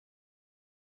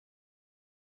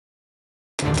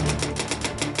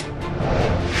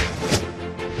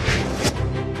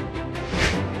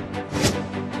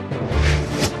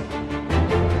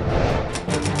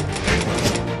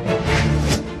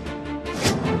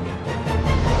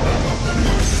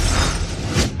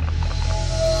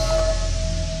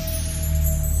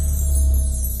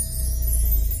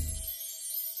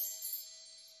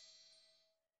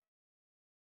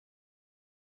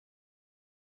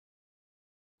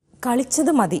കളിച്ചത്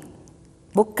മതി,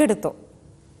 ബുക്കെടുത്തോ,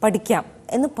 പഠിക്കാം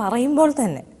എന്ന് പറയുമ്പോൾ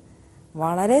തന്നെ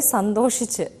വളരെ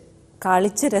സന്തോഷിച്ച്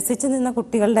കളിച്ച് രസിച്ച് നിന്ന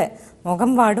കുട്ടികളുടെ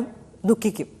മുഖം പാടും,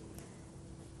 ദുഃഖിക്കും.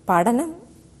 പഠനം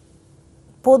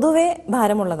പൊതുവെ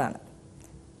ഭാരമുള്ളതാണ്.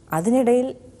 അതിനിടയിൽ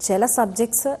ചില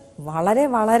സബ്ജക്ട്സ് വളരെ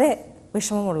വളരെ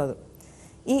വിഷമമുള്ളതും.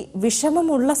 ഈ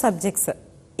വിഷമമുള്ള സബ്ജക്ട്സ്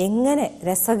എങ്ങനെ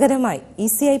രസകരമായി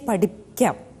ഈസിയായി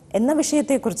പഠിക്കാം എന്ന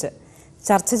വിഷയത്തെക്കുറിച്ച്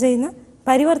ചർച്ച ചെയ്യുന്ന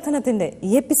പരിവർത്തനത്തിൻ്റെ ഈ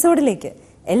എപ്പിസോഡിലേക്ക്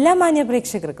എല്ലാ മാന്യ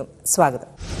പ്രേക്ഷകർക്കും സ്വാഗതം.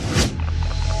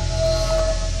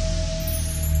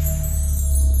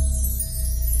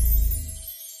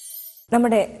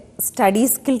 നമ്മുടെ study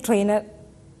skill trainer,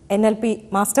 NLP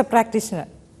master practitioner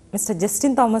mister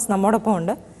Justin Thomas നമ്മോടൊപ്പം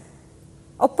ഉണ്ട്.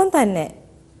 ഒപ്പം തന്നെ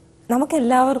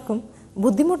നമുക്കെല്ലാവർക്കും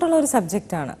ബുദ്ധിമുട്ടുള്ള ഒരു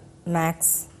സബ്ജക്റ്റാണ്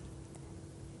മാത്സ്.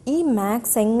 ഈ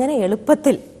മാത്സ് എങ്ങനെ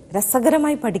എളുപ്പത്തിൽ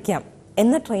രസകരമായി പഠിക്കാം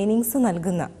എന്ന ട്രെയിനിങ്സ്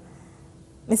നൽകുന്ന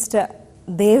മിസ്റ്റർ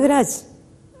ദേവരാജ്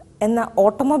എന്ന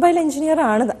ഓട്ടോമൊബൈൽ എഞ്ചിനീയർ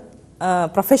ആണ്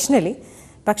പ്രൊഫഷണലി,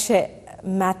 പക്ഷേ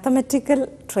മാത്തമാറ്റിക്കൽ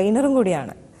ട്രെയിനറും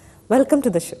കൂടിയാണ്. Welcome to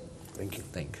the show. Thank you.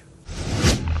 Thank you.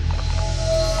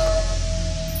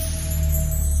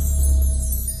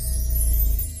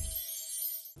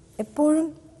 എപ്പോഴും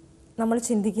നമ്മൾ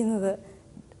ചിന്തിക്കുന്നത്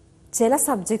ചില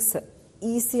സബ്ജക്ട്സ്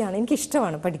ഈസിയാണ്,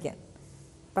 എനിക്കിഷ്ടമാണ് പഠിക്കാൻ,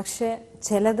 പക്ഷേ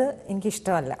ചിലത്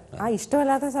എനിക്കിഷ്ടമല്ല. ആ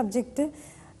ഇഷ്ടമല്ലാത്ത സബ്ജക്റ്റ്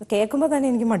കേൾക്കുമ്പോൾ തന്നെ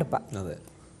എനിക്ക് മടുപ്പാണ്.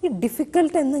 ഈ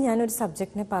ഡിഫിക്കൽട്ട് എന്ന് ഞാനൊരു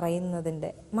സബ്ജക്റ്റിനെ പറയുന്നതിൻ്റെ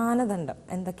മാനദണ്ഡം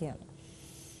എന്തൊക്കെയാണ്?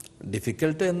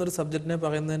 ഡിഫിക്കൽട്ട് എന്നൊരു സബ്ജക്റ്റിനെ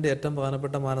പറയുന്നതിൻ്റെ ഏറ്റവും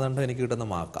പ്രധാനപ്പെട്ട മാനദണ്ഡം എനിക്ക് കിട്ടുന്ന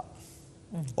മാർക്കാണ്.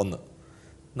 ഒന്ന്,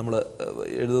 നമ്മൾ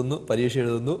എഴുതുന്നു, പരീക്ഷ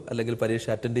എഴുതുന്നു, അല്ലെങ്കിൽ പരീക്ഷ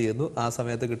അറ്റൻഡ് ചെയ്യുന്നു, ആ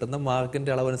സമയത്ത് കിട്ടുന്ന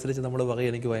മാർക്കിൻ്റെ അളവനുസരിച്ച് നമ്മൾ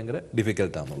പറയും എനിക്ക് ഭയങ്കര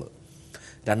ഡിഫിക്കൽട്ടാണെന്നുള്ളത്.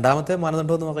 രണ്ടാമത്തെ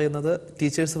മാനദണ്ഡം എന്ന് പറയുന്നത്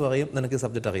ടീച്ചേഴ്സ് പറയും നിനക്ക് ഈ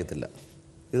സബ്ജക്റ്റ് അറിയത്തില്ല.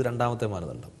 ഇത് രണ്ടാമത്തെ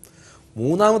മാനദണ്ഡം.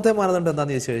 മൂന്നാമത്തെ മാനദണ്ഡം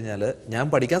എന്താണെന്ന് ചോദിച്ചു കഴിഞ്ഞാൽ, ഞാൻ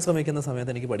പഠിക്കാൻ ശ്രമിക്കുന്ന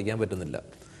സമയത്ത് എനിക്ക് പഠിക്കാൻ പറ്റുന്നില്ല,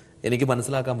 എനിക്ക്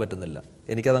മനസ്സിലാക്കാൻ പറ്റുന്നില്ല,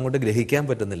 എനിക്കതങ്ങോട്ട് ഗ്രഹിക്കാൻ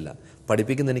പറ്റുന്നില്ല,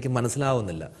 പഠിപ്പിക്കുന്ന എനിക്ക്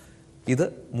മനസ്സിലാവുന്നില്ല. ഇത്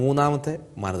മൂന്നാമത്തെ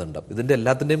മാനദണ്ഡം. ഇതിൻ്റെ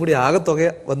എല്ലാത്തിൻ്റെയും കൂടി ആകെത്തുക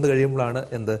വന്നു കഴിയുമ്പോഴാണ്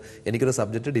എനിക്കൊരു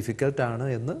സബ്ജക്റ്റ് ഡിഫിക്കൽട്ടാണ്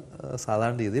എന്ന്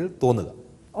സാധാരണ രീതിയിൽ തോന്നുക.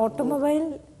 ഓട്ടോമൊബൈൽ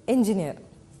എഞ്ചിനീയർ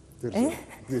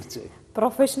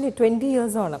പ്രൊഫഷണലി 20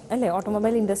 ഇയേഴ്സോളം അല്ലേ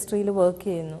ഓട്ടോമൊബൈൽ ഇൻഡസ്ട്രിയിൽ വർക്ക്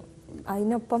ചെയ്യുന്നു.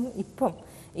 അതിനൊപ്പം ഇപ്പം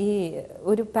ഈ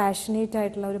ഒരു പാഷനേറ്റ്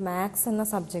ആയിട്ടുള്ള ഒരു മാത്സ് എന്ന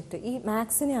സബ്ജക്റ്റ്, ഈ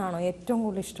മാത്സിനെയാണോ ഏറ്റവും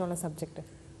കൂടുതൽ ഇഷ്ടമുള്ള സബ്ജക്റ്റ്?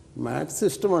 മാത്സ്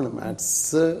ഇഷ്ടമാണ്.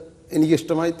 മാത്സ്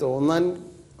എനിക്കിഷ്ടമായി തോന്നാൻ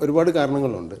ഒരുപാട്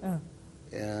കാരണങ്ങളുണ്ട്.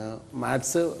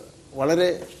 മാത്സ് വളരെ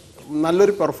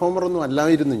നല്ലൊരു പെർഫോമറൊന്നും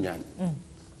അല്ലായിരുന്നു ഞാൻ.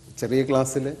 ചെറിയ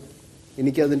ക്ലാസ്സിൽ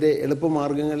എനിക്കതിൻ്റെ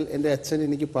എളുപ്പമാർഗ്ഗങ്ങൾ എൻ്റെ അച്ഛൻ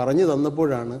എനിക്ക് പറഞ്ഞു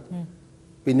തന്നപ്പോഴാണ്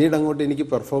പിന്നീട് അങ്ങോട്ട് എനിക്ക്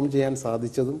പെർഫോം ചെയ്യാൻ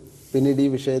സാധിച്ചതും പിന്നീട് ഈ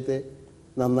വിഷയത്തെ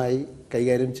നന്നായി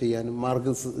കൈകാര്യം ചെയ്യാനും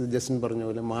മാർക്ക് ജസ്റ്റിൻ പറഞ്ഞ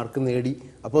പോലെ മാർക്ക് നേടി.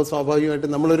 അപ്പോൾ സ്വാഭാവികമായിട്ട്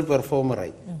നമ്മളൊരു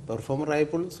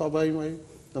പെർഫോമറായപ്പോൾ സ്വാഭാവികമായും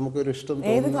നമുക്കൊരു ഇഷ്ടം.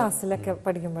 ഏത് ക്ലാസ്സിലൊക്കെ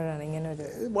പഠിക്കുമ്പോഴാണ് ഇങ്ങനെ ഒരു?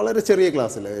 വളരെ ചെറിയ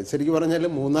ക്ലാസ്സിൽ, ശരിക്കും പറഞ്ഞാൽ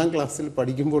 3ാം ക്ലാസ്സിൽ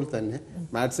പഠിക്കുമ്പോൾ തന്നെ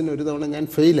മാത്സിന് ഒരു തവണ ഞാൻ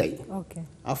ഫെയിലായി.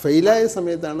 ആ ഫെയിലായ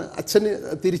സമയത്താണ് അച്ഛന്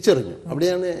തിരിച്ചറിഞ്ഞു.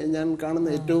 അവിടെയാണ് ഞാൻ കാണുന്ന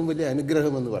ഏറ്റവും വലിയ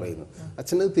അനുഗ്രഹം എന്ന് പറയുന്നത്.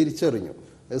 അച്ഛനത് തിരിച്ചറിഞ്ഞു.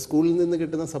 സ്കൂളിൽ നിന്ന്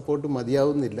കിട്ടുന്ന സപ്പോർട്ട്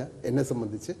മതിയാവുന്നില്ല എന്നെ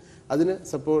സംബന്ധിച്ച്, അതിന്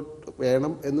സപ്പോർട്ട്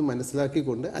വേണം എന്ന്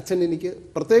മനസ്സിലാക്കിക്കൊണ്ട് അച്ഛൻ എനിക്ക്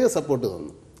പ്രത്യേക സപ്പോർട്ട്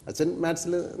തന്നു. അച്ഛൻ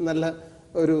മാത്സിൽ നല്ല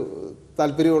ഒരു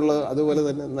താല്പര്യമുള്ള, അതുപോലെ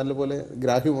തന്നെ നല്ലപോലെ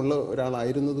ഗ്രാഹ്യമുള്ള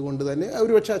ഒരാളായിരുന്നത് കൊണ്ട് തന്നെ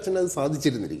ഒരുപക്ഷെ അച്ഛൻ അത്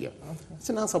സാധിച്ചിരുന്നിരിക്കാം.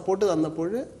 അച്ഛൻ ആ സപ്പോർട്ട്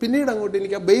തന്നപ്പോൾ പിന്നീട് അങ്ങോട്ട്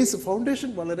എനിക്ക് ആ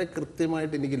ഫൗണ്ടേഷൻ വളരെ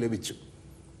കൃത്യമായിട്ട് എനിക്ക് ലഭിച്ചു.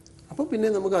 അപ്പോൾ പിന്നെ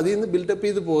നമുക്ക് അതിൽ നിന്ന് ബിൽഡപ്പ്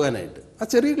ചെയ്ത് പോകാനായിട്ട് ആ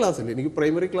ചെറിയ ക്ലാസ്സിൽ, എനിക്ക്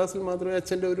പ്രൈമറി ക്ലാസ്സിൽ മാത്രമേ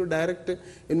അച്ഛൻ്റെ ഒരു ഡയറക്റ്റ്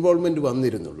ഇൻവോൾവ്മെൻറ്റ്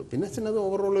വന്നിരുന്നുള്ളൂ. പിന്നെ അച്ഛൻ അത്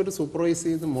ഓവറോൾ ഒരു സൂപ്പർവൈസ്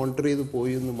ചെയ്ത് മോണിറ്റർ ചെയ്ത്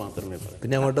പോയി എന്ന് മാത്രമേ പറയൂ.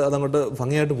 പിന്നെ അതങ്ങോട്ട്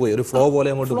ഭംഗിയായിട്ട് പോയി, ഒരു ഫ്ലോ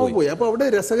പോലെ അങ്ങോട്ട് പോയി. അപ്പോൾ അവിടെ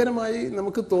രസകരമായി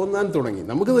നമുക്ക് തോന്നാൻ തുടങ്ങി,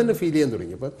 നമുക്ക് തന്നെ ഫീൽ ചെയ്യാൻ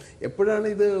തുടങ്ങി. അപ്പം എപ്പോഴാണ്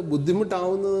ഇത്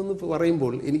ബുദ്ധിമുട്ടാവുന്നതെന്ന്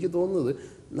പറയുമ്പോൾ എനിക്ക് തോന്നുന്നത്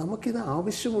നമുക്കിത്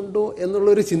ആവശ്യമുണ്ടോ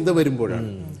എന്നുള്ളൊരു ചിന്ത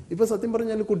വരുമ്പോഴാണ്. ഇപ്പോൾ സത്യം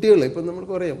പറഞ്ഞാൽ കുട്ടികൾ, ഇപ്പം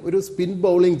നമുക്ക് പറയാം, ഒരു സ്പിൻ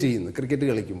ബൗളിംഗ് ചെയ്യുന്നു ക്രിക്കറ്റ്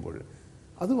കളിക്കുമ്പോൾ,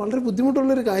 അത് വളരെ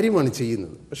ബുദ്ധിമുട്ടുള്ളൊരു കാര്യമാണ്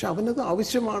ചെയ്യുന്നത്. പക്ഷെ അവനത്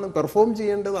ആവശ്യമാണ്, പെർഫോം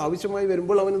ചെയ്യേണ്ടത് ആവശ്യമായി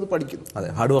വരുമ്പോൾ അവനത് പഠിക്കുന്നു. അതെ,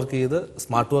 ഹാർഡ് വർക്ക് ചെയ്ത്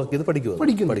സ്മാർട്ട് വർക്ക് ചെയ്ത്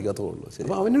പഠിക്കാത്തുള്ളൂ.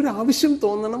 അപ്പോൾ അവനൊരു ആവശ്യം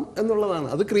തോന്നണം എന്നുള്ളതാണ്.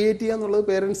 അത് ക്രിയേറ്റ് ചെയ്യുക എന്നുള്ളത്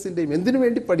പേരൻസിൻ്റെയും എന്തിനു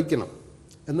വേണ്ടി പഠിക്കണം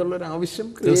എന്നുള്ളൊരു ആവശ്യം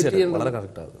ക്രിയേറ്റ്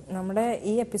ചെയ്യണം. നമ്മുടെ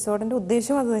ഈ എപ്പിസോഡിന്റെ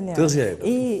ഉദ്ദേശം അത് തന്നെയാണ്.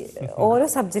 ഈ ഓരോ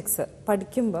സബ്ജക്ട്സ്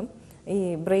പഠിക്കുമ്പം ഈ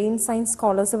ബ്രെയിൻ സയൻസ്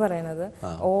സ്കോളേഴ്സ് പറയുന്നത്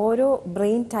ഓരോ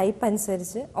ബ്രെയിൻ ടൈപ്പ്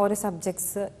അനുസരിച്ച് ഓരോ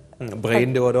സബ്ജക്ട്സ്,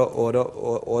 ബ്രെയിനിന്റെ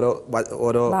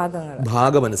ഓരോ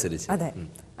ഭാഗമനുസരിച്ച്. അതെ,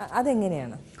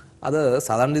 അതെങ്ങനെയാണ്? അത്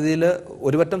സാധാരണ രീതിയിൽ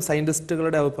ഒരുപറ്റം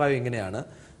സയന്റിസ്റ്റുകളുടെ അഭിപ്രായം ഇങ്ങനെയാണ്,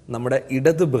 നമ്മുടെ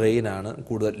ഇടത് ബ്രെയിനാണ്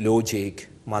കൂടുതൽ ലോജിക്,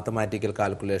 മാത്തമാറ്റിക്കൽ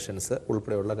കാൽക്കുലേഷൻസ്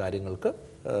ഉൾപ്പെടെയുള്ള കാര്യങ്ങൾക്ക്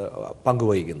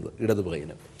പങ്കുവഹിക്കുന്നത്, ഇടത്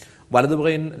ബ്രെയിന്. വലത്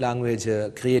ബ്രെയിൻ ലാംഗ്വേജ്,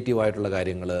 ക്രിയേറ്റീവായിട്ടുള്ള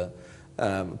കാര്യങ്ങൾ,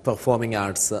 പെർഫോമിംഗ്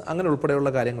ആർട്സ് അങ്ങനെ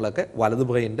ഉൾപ്പെടെയുള്ള കാര്യങ്ങളൊക്കെ വലത്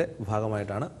ബ്രെയിനിൻ്റെ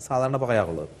ഭാഗമായിട്ടാണ് സാധാരണ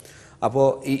പറയാറുള്ളത്. അപ്പോൾ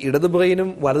ഈ ഇടത്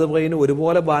ബ്രെയിനും വലത് ബ്രെയിനും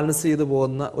ഒരുപോലെ ബാലൻസ് ചെയ്ത്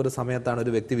പോകുന്ന ഒരു സമയത്താണ്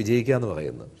ഒരു വ്യക്തി വിജയിക്കുക എന്ന്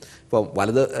പറയുന്നത്. ഇപ്പം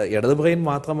ഇടത് ബ്രെയിൻ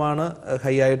മാത്രമാണ്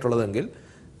ഹൈ ആയിട്ടുള്ളതെങ്കിൽ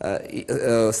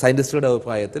സയൻറ്റിസ്റ്റുകളുടെ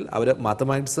അഭിപ്രായത്തിൽ അവർ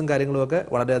മാത്തമാറ്റിക്സും കാര്യങ്ങളുമൊക്കെ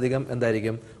വളരെയധികം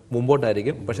എന്തായിരിക്കും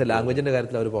മുമ്പോട്ടായിരിക്കും. പക്ഷേ ലാംഗ്വേജിൻ്റെ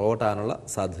കാര്യത്തിൽ അവർ പുറകോട്ടാകാനുള്ള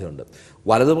സാധ്യതയുണ്ട്.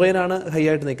 വലത് ബ്രെയിനാണ് ഹൈ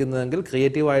ആയിട്ട് നിൽക്കുന്നതെങ്കിൽ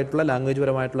ക്രിയേറ്റീവ് ആയിട്ടുള്ള ലാംഗ്വേജ്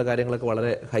പരമായിട്ടുള്ള കാര്യങ്ങളൊക്കെ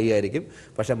വളരെ ഹൈ ആയിരിക്കും.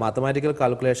 പക്ഷേ മാത്തമാറ്റിക്കൽ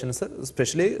കാൽക്കുലേഷൻസ്,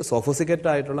 സ്പെഷ്യലി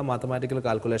സോഫിസ്റ്റിക്കേറ്റഡ് ആയിട്ടുള്ള മാത്തമാറ്റിക്കൽ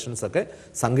കാൽക്കുലേഷൻസ് ഒക്കെ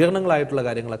സങ്കീർണങ്ങളായിട്ടുള്ള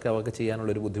കാര്യങ്ങളൊക്കെ അവർക്ക്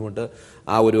ചെയ്യാനുള്ള ഒരു ബുദ്ധിമുട്ട്,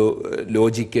 ആ ഒരു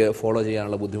ലോജിക്ക് ഫോളോ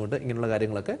ചെയ്യാനുള്ള ബുദ്ധിമുട്ട്, ഇങ്ങനെയുള്ള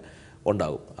കാര്യങ്ങളൊക്കെ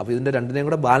ഉണ്ടാവും. അപ്പോൾ ഇതിന്റെ രണ്ടിനെയും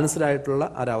കൂടെ ബാലൻസ്ഡ് ആയിട്ടുള്ള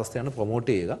ഒരവസ്ഥയാണ് പ്രൊമോട്ട്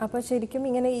ചെയ്യുക. അപ്പോൾ ശരിക്കും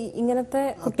ഇങ്ങനത്തെ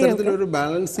അത്തരത്തിലൊരു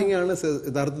ബാലൻസിങ് ആണ്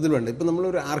യഥാർത്ഥത്തിൽ വേണ്ടത്. ഇപ്പൊ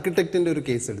നമ്മളൊരു ആർക്കിടെക്റ്റിന്റെ ഒരു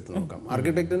കേസ് എടുത്ത് നോക്കാം.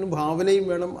 ആർക്കിടെക്റ്റിന് ഭാവനയും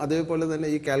വേണം, അതേപോലെ തന്നെ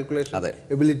ഈ കാൽക്കുലേഷൻ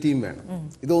എബിലിറ്റിയും വേണം.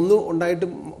 ഇതൊന്നും ഉണ്ടായിട്ട്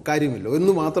കാര്യമില്ല,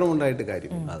 ഒന്ന് മാത്രം ഉണ്ടായിട്ട്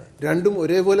കാര്യമില്ല. രണ്ടും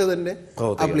ഒരേപോലെ തന്നെ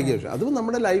ആപ്ലിക്കേഷൻ, അതും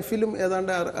നമ്മുടെ ലൈഫിലും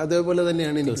ഏതാണ്ട് അതേപോലെ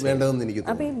തന്നെയാണ് എനിക്ക് വേണ്ടതെന്ന് എനിക്ക്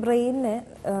തോന്നുന്നു. അപ്പോൾ ഈ ബ്രെയിനിനെ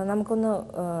നമുക്കൊന്ന്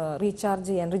റീചാർജ്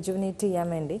ചെയ്യാൻ, റിജുവിനേറ്റ് ചെയ്യാൻ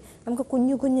വേണ്ടി നമുക്ക്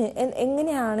കുഞ്ഞു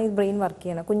എങ്ങനെയാണ് ഈ ബ്രെയിൻ വർക്ക്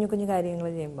ചെയ്യണം കുഞ്ഞു കാര്യങ്ങൾ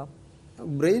ചെയ്യുമ്പോൾ?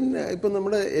 ബ്രെയിൻ ഇപ്പം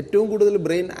നമ്മുടെ ഏറ്റവും കൂടുതൽ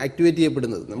ബ്രെയിൻ ആക്ടിവേറ്റ്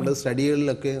ചെയ്യപ്പെടുന്നത് നമ്മുടെ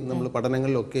സ്റ്റഡികളിലൊക്കെ, നമ്മൾ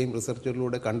പഠനങ്ങളിലൊക്കെയും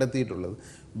റിസർച്ചുകളിലൂടെ കണ്ടെത്തിയിട്ടുള്ളത്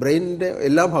ബ്രെയിനിൻ്റെ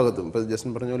എല്ലാ ഭാഗത്തും, ഇപ്പോൾ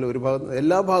ജസ്റ്റ് പറഞ്ഞ പോലെ ഒരു ഭാഗത്തും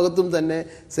എല്ലാ ഭാഗത്തും തന്നെ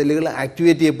സെല്ലുകൾ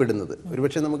ആക്ടിവേറ്റ് ചെയ്യപ്പെടുന്നത്.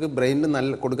 ഒരുപക്ഷെ നമുക്ക് ബ്രെയിനിന്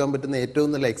കൊടുക്കാൻ പറ്റുന്ന ഏറ്റവും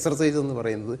നല്ല എക്സർസൈസ് എന്ന്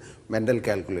പറയുന്നത് മെൻ്റൽ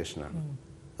കാൽക്കുലേഷനാണ്.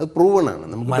 അത് പ്രൂവൺ ആണ്.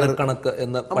 നമുക്ക്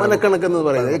മനക്കണക്ക് എന്ന്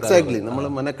പറയുന്നത് എക്സാക്ട്ലി നമ്മൾ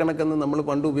മനക്കണക്കെന്ന് നമ്മൾ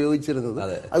പണ്ട് ഉപയോഗിച്ചിരുന്നത്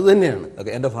അത് തന്നെയാണ്.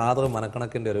 എന്റെ ഫാദർ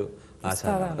മനക്കണക്കിന്റെ ഒരു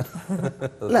ആശാനാണ്.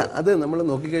 അല്ല, അത് നമ്മൾ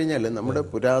നോക്കിക്കഴിഞ്ഞാൽ നമ്മുടെ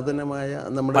പുരാതനമായ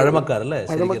നമ്മുടെ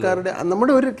പഴമക്കാരുടെ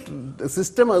നമ്മുടെ ഒരു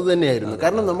സിസ്റ്റം അത് തന്നെയായിരുന്നു.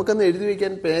 കാരണം നമുക്കന്ന് എഴുതി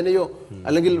വയ്ക്കാൻ പേനയോ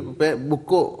അല്ലെങ്കിൽ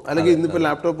ബുക്കോ അല്ലെങ്കിൽ ഇന്നിപ്പോൾ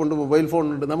ലാപ്ടോപ്പ് ഉണ്ട്, മൊബൈൽ ഫോൺ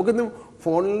ഉണ്ട്. നമുക്കിന്ന്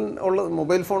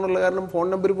മൊബൈൽ ഫോണുള്ള കാരണം ഫോൺ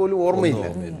നമ്പർ പോലും ഓർമ്മയില്ല,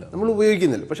 നമ്മൾ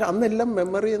ഉപയോഗിക്കുന്നില്ല. പക്ഷെ അന്നെല്ലാം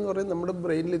മെമ്മറി എന്ന് പറയുന്നത് നമ്മുടെ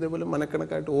ബ്രെയിനിൽ ഇതേപോലെ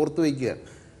മനക്കണക്കായിട്ട് ഓർത്ത് വയ്ക്കുക.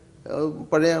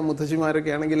 പഴയ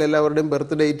മുത്തശ്ശിമാരൊക്കെ ആണെങ്കിൽ എല്ലാവരുടെയും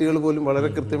ബർത്ത് ഡേറ്റുകൾ പോലും വളരെ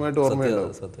കൃത്യമായിട്ട്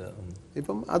ഓർമ്മയുണ്ടാവും.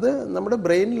 ഇപ്പം അത് നമ്മുടെ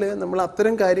ബ്രെയിനിൽ നമ്മൾ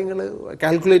അത്തരം കാര്യങ്ങൾ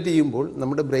കാൽക്കുലേറ്റ് ചെയ്യുമ്പോൾ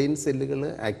നമ്മുടെ ബ്രെയിൻ സെല്ലുകൾ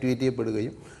ആക്ടിവേറ്റ്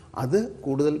ചെയ്യപ്പെടുകയും അത്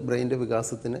കൂടുതൽ ബ്രെയിനിന്റെ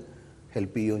വികാസത്തിന്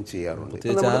ഹെൽപ്പ് ചെയ്യുകയും ചെയ്യാറുണ്ട്.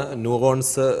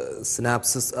 ന്യൂറോൺസ്,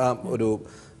 സിനാപ്സിസ്, ഒരു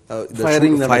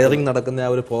ഫയറിംഗ് നടക്കുന്ന ആ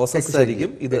ഒരു പ്രോസസ്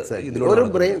ശരിക്കും ഓരോ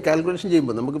ബ്രെയിൻ കാൽക്കുലേഷൻ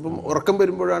ചെയ്യുമ്പോൾ നമുക്കിപ്പം ഉറക്കം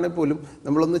വരുമ്പോഴാണെങ്കിൽ പോലും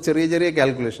നമ്മളൊന്ന് ചെറിയ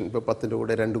കാൽക്കുലേഷൻ, ഇപ്പോൾ 10ന്റെ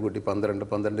കൂടെ 2 കൂട്ടി 12,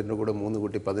 12ന്റെ കൂടെ 3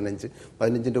 കൂട്ടി 15,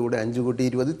 15ന്റെ കൂടെ 5 കൂട്ടി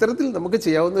 20, ഇത്തരത്തിൽ നമുക്ക്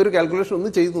ചെയ്യാവുന്ന ഒരു കാൽക്കുലേഷൻ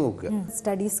ഒന്ന് ചെയ്തു നോക്കുക.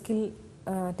 സ്റ്റഡി സ്കിൽ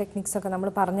ടെക്നിക്സ് ഒക്കെ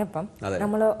നമ്മൾ പറഞ്ഞപ്പം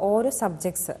നമ്മൾ ഓരോ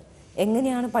സബ്ജക്ട്സ്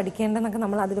എങ്ങനെയാണ് പഠിക്കേണ്ടതെന്നൊക്കെ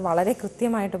നമ്മൾ അതിൽ വളരെ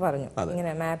കൃത്യമായിട്ട് പറഞ്ഞു.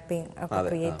 ഇങ്ങനെ മാപ്പിംഗ് ഒക്കെ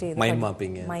ക്രിയേറ്റ് ചെയ്ത്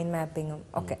മൈൻഡ് മാപ്പിങ്ങും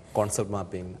ഒക്കെ, കോൺസെപ്റ്റ്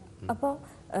മാപ്പിംഗ്. അപ്പോൾ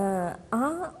ആ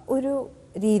ഒരു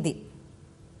രീതി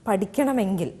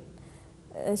പഠിക്കണമെങ്കിൽ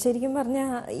ശരിക്കും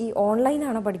പറഞ്ഞാൽ ഈ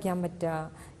ഓൺലൈനാണോ പഠിക്കാൻ പറ്റുക,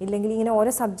 ഇല്ലെങ്കിൽ ഇങ്ങനെ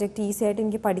ഓരോ സബ്ജക്റ്റ് ഈസി ആയിട്ട്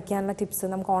എനിക്ക് പഠിക്കാനുള്ള ടിപ്സ്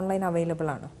നമുക്ക് ഓൺലൈൻ അവൈലബിൾ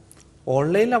ആണ്?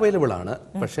 ഓൺലൈനിൽ അവൈലബിൾ ആണ്.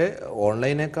 പക്ഷേ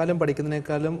ഓൺലൈനേക്കാളും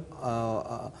പഠിക്കുന്നതിനേക്കാളും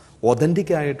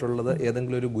ഒതന്റിക് ആയിട്ടുള്ളത്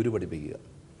ഏതെങ്കിലും ഒരു ഗുരു പഠിപ്പിക്കുക.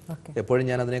 എപ്പോഴും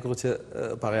ഞാൻ അതിനെക്കുറിച്ച്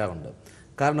പറയാറുണ്ട്.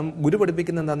 കാരണം ഗുരു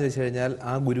പഠിപ്പിക്കുന്ന എന്താണെന്ന് വെച്ച് കഴിഞ്ഞാൽ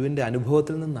ആ ഗുരുവിൻ്റെ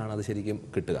അനുഭവത്തിൽ നിന്നാണ് അത് ശരിക്കും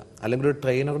കിട്ടുക, അല്ലെങ്കിൽ ഒരു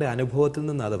ട്രെയിനറുടെ അനുഭവത്തിൽ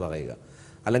നിന്ന് അത് പറയുക,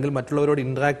 അല്ലെങ്കിൽ മറ്റുള്ളവരോട്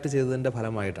ഇൻട്രാക്ട് ചെയ്തതിൻ്റെ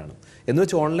ഫലമായിട്ടാണ്. എന്ന്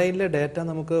വെച്ച് ഓൺലൈനിലെ ഡേറ്റ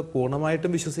നമുക്ക്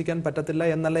പൂർണ്ണമായിട്ടും വിശ്വസിക്കാൻ പറ്റത്തില്ല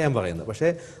എന്നല്ല ഞാൻ പറയുന്നത്. പക്ഷേ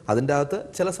അതിൻ്റെ അകത്ത്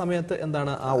ചില സമയത്ത്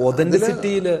എന്താണ് ആ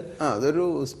ഒതന്റിസിറ്റിയിൽ അതൊരു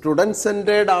സ്റ്റുഡൻറ്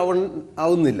സെൻറ്റേഡ്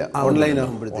ആവുന്നില്ല ഓൺലൈൻ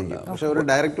ആകുമ്പോഴത്തേക്കും. പക്ഷെ ഒരു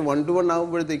ഡയറക്റ്റ് 1-to-1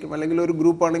 ആകുമ്പോഴത്തേക്കും, അല്ലെങ്കിൽ ഒരു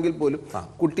ഗ്രൂപ്പ് ആണെങ്കിൽ പോലും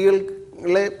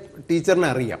കുട്ടികളെ ടീച്ചറിനെ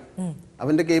അറിയാം,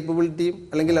 അവന്റെ കേപ്പബിലിറ്റിയും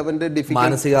അല്ലെങ്കിൽ അവന്റെ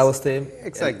മാനസികാവസ്ഥയും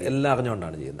എല്ലാം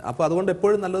അറിഞ്ഞുകൊണ്ടാണ് ചെയ്യുന്നത്. അപ്പോൾ അതുകൊണ്ട്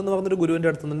എപ്പോഴും നല്ലതെന്ന് പറഞ്ഞൊരു ഗുരുവിന്റെ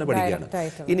അടുത്ത് തന്നെ പഠിക്കുകയാണ്.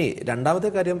 ഇനി രണ്ടാമത്തെ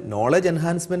കാര്യം, നോളജ്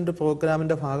എൻഹാൻസ്മെന്റ്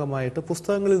പ്രോഗ്രാമിന്റെ ഭാഗമായിട്ട്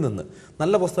പുസ്തകങ്ങളിൽ നിന്ന്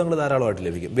നല്ല പുസ്തകങ്ങൾ ധാരാളമായിട്ട്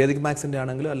ലഭിക്കും. വേദിക് മാത്സിന്റെ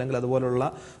ആണെങ്കിലും അല്ലെങ്കിൽ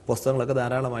അതുപോലുള്ള പുസ്തകങ്ങളൊക്കെ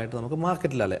ധാരാളമായിട്ട് നമുക്ക്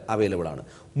മാർക്കറ്റിൽ അവൈലബിൾ ആണ്.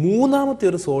 മൂന്നാമത്തെ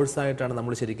ഒരു സോഴ്സ് ആയിട്ടാണ്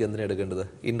നമ്മൾ ശരിക്കും എന്തിനെ എടുക്കേണ്ടത്?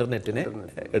 ഇന്റർനെറ്റിനെ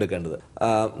എടുക്കേണ്ടത്.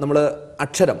 നമ്മൾ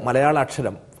അക്ഷരം, മലയാള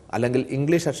അക്ഷരം അല്ലെങ്കിൽ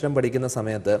ഇംഗ്ലീഷ് അക്ഷരം പഠിക്കുന്ന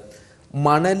സമയത്ത്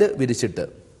മണൽ വിരിച്ചിട്ട്,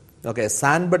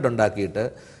 സാൻഡ് ബെഡ് ഉണ്ടാക്കിയിട്ട്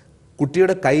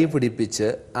കുട്ടിയുടെ കൈ പിടിപ്പിച്ച്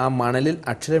ആ മണലിൽ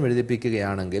അക്ഷരം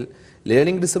എഴുതിപ്പിക്കുകയാണെങ്കിൽ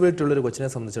ലേണിംഗ് ഡിസബിലിറ്റി ഉള്ളൊരു കൊച്ചിനെ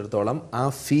സംബന്ധിച്ചിടത്തോളം ആ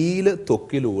ഫീല്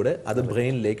ത്വക്കിലൂടെ അത്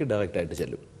ബ്രെയിനിലേക്ക് ഡയറക്റ്റായിട്ട്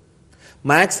ചെല്ലും.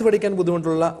 മാത്സ് പഠിക്കാൻ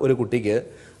ബുദ്ധിമുട്ടുള്ള ഒരു കുട്ടിക്ക്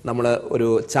നമ്മൾ ഒരു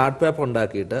ചാർട്ട് പേപ്പർ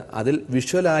ഉണ്ടാക്കിയിട്ട് അതിൽ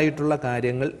വിഷ്വലായിട്ടുള്ള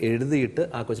കാര്യങ്ങൾ എഴുതിയിട്ട്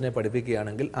ആ കൊച്ചിനെ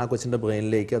പഠിപ്പിക്കുകയാണെങ്കിൽ ആ കൊച്ചിൻ്റെ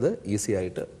ബ്രെയിനിലേക്ക് അത് ഈസി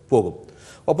ആയിട്ട് പോകും.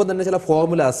 ഒപ്പം തന്നെ ചില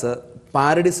ഫോർമുലാസ്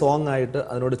പാരഡി സോങ് ആയിട്ട്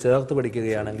അതിനോട് ചേർത്ത്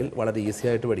പഠിക്കുകയാണെങ്കിൽ വളരെ ഈസി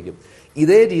ആയിട്ട് പഠിക്കും.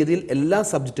 ഇതേ രീതിയിൽ എല്ലാ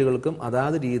സബ്ജക്റ്റുകൾക്കും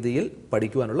അതാത് രീതിയിൽ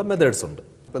പഠിക്കുവാനുള്ള മെത്തേഡ്സ് ഉണ്ട്.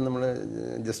 ഇപ്പം നമ്മൾ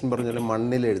ജസ്റ്റ് പറഞ്ഞാൽ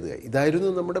മണ്ണിൽ എഴുതുക, ഇതായിരുന്നു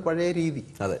നമ്മുടെ പഴയ രീതി.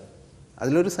 അതെ,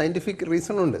 അതിലൊരു സയൻറ്റിഫിക്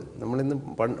റീസൺ ഉണ്ട്. നമ്മളിന്ന്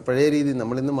പഴയ രീതി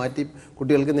നമ്മളിന്ന് മാറ്റി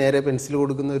കുട്ടികൾക്ക് നേരെ പെൻസിൽ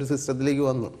കൊടുക്കുന്ന ഒരു സിസ്റ്റത്തിലേക്ക്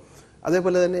വന്നു.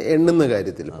 അതേപോലെ തന്നെ എണ്ണുന്ന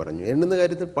കാര്യത്തിൽ പറഞ്ഞു. എണ്ണുന്ന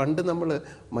കാര്യത്തിൽ പണ്ട് നമ്മൾ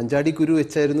മഞ്ചാടി കുരു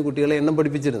വെച്ചായിരുന്നു കുട്ടികളെ എണ്ണം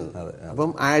പഠിപ്പിച്ചിരുന്നത്.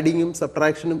 അപ്പം ആഡിങ്ങും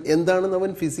സബ്ട്രാക്ഷനും എന്താണെന്ന്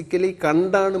അവൻ ഫിസിക്കലി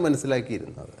കണ്ടാണ്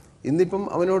മനസ്സിലാക്കിയിരുന്നത്. ഇന്നിപ്പം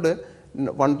അവനോട്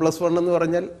 1+1 എന്ന്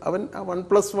പറഞ്ഞാൽ അവൻ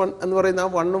 1+1 എന്ന് പറയുന്ന ആ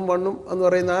 1ഉം 1ഉം എന്ന്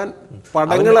പറയുന്ന ആ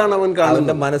പടങ്ങളാണ് അവൻ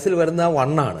കാണുന്നത്. മനസ്സിൽ വരുന്ന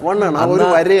വണ്ണാണ്, ആ ഒരു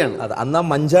വരയാണ്. അന്ന് ആ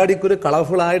മഞ്ചാടിക്കുരു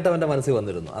കളർഫുൾ ആയിട്ട് അവന്റെ മനസ്സിൽ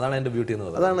വന്നിരുന്നു. അതാണ് അതിന്റെ ബ്യൂട്ടി എന്ന്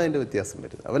പറയുന്നത്. അതാണ് അതിന്റെ വ്യത്യാസം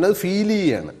വരുന്നത്. അവനത് ഫീൽ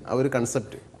ചെയ്യാണ് ആ ഒരു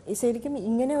കൺസെപ്റ്റ്. ശരിക്കും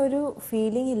ഇങ്ങനെ ഒരു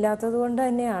ഫീലിംഗ് ഇല്ലാത്തത് കൊണ്ട്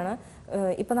തന്നെയാണ്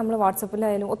ഇപ്പം നമ്മൾ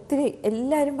വാട്സപ്പിലായാലും ഒത്തിരി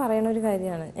എല്ലാവരും പറയുന്ന ഒരു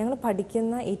കാര്യമാണ്, ഞങ്ങൾ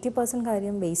പഠിക്കുന്ന 80%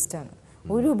 കാര്യം വേസ്റ്റാണ്,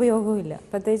 ഒരു ഉപയോഗവും ഇല്ല.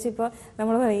 പ്രത്യേകിച്ച് ഇപ്പോൾ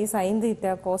നമ്മൾ പറയും ഈ സൈൻ തീറ്റ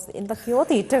കോസ് എന്തൊക്കെയോ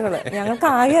തീറ്റകൾ, ഞങ്ങൾക്ക്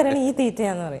ആകെ അറിയണം ഈ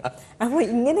തീറ്റയാന്ന് പറയും. അപ്പോൾ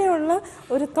ഇങ്ങനെയുള്ള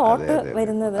ഒരു തോട്ട്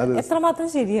വരുന്നത് എത്രമാത്രം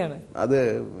ശരിയാണ്? അത്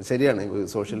ശരിയാണ്.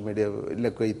 സോഷ്യൽ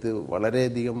മീഡിയയിലൊക്കെ ഇത്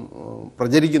വളരെയധികം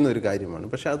പ്രചരിക്കുന്ന ഒരു കാര്യമാണ്.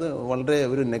 പക്ഷെ അത് വളരെ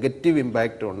ഒരു നെഗറ്റീവ്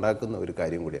ഇമ്പാക്റ്റ് ഉണ്ടാക്കുന്ന ഒരു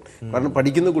കാര്യം കൂടിയാണ്. കാരണം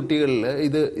പഠിക്കുന്ന കുട്ടികളിൽ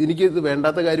എനിക്കിത്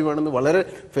വേണ്ടാത്ത കാര്യമാണെന്ന് വളരെ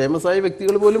ഫേമസ് ആയ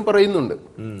വ്യക്തികൾ പോലും പറയുന്നുണ്ട്.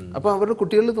 അപ്പോൾ അവരുടെ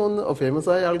കുട്ടികളിൽ തോന്നുന്നു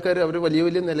ഫേമസ് ആയ ആൾക്കാർ, അവർ വലിയ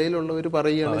വലിയ നിലയിലുള്ളവർ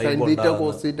പറയുകയാണ് സൈൻ തീറ്റ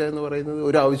കോസ് തീറ്റ എന്ന് പറയുന്നത്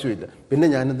ഒരു ആവശ്യമില്ല, പിന്നെ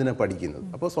ഞാനിതിനെ പഠിക്കുന്നത്.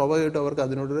 അപ്പോൾ സ്വാഭാവികമായിട്ടും അവർക്ക്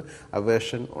അതിനോടൊരു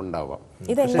അവേഷൻ ഉണ്ടാവാം.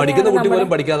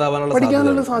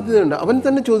 പഠിക്കാനുള്ള സാധ്യതയുണ്ട്. അവൻ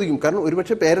തന്നെ ചോദിക്കും. കാരണം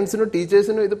ഒരുപക്ഷെ പേരൻസിനോ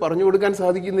ടീച്ചേഴ്സിനോ ഇത് പറഞ്ഞു കൊടുക്കാൻ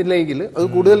സാധിക്കുന്നില്ലെങ്കിൽ അത്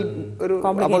കൂടുതൽ ഒരു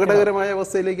അപകടകരമായ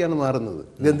അവസ്ഥയിലേക്കാണ് മാറുന്നത്.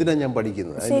 ഇതെന്തിനാ ഞാൻ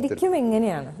പഠിക്കുന്നത്? ശരിക്കും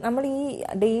എങ്ങനെയാണ് നമ്മൾ ഈ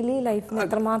ഡെയിലി ലൈഫിൽ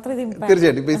എത്രമാത്രം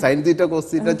തീർച്ചയായിട്ടും ഇപ്പൊ ഈ സൈൻ തീറ്റ കോസ്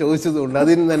തീറ്റ ചോദിച്ചതുകൊണ്ട്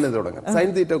അതിന് തന്നെ തുടങ്ങാം. സൈൻ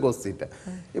തീറ്റ കോസ് തീറ്റ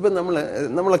ഇപ്പൊ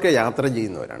നമ്മളൊക്കെ യാത്ര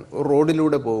ചെയ്യുന്നവരാണ്.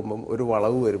 റോഡിലൂടെ പോകുമ്പം ഒരു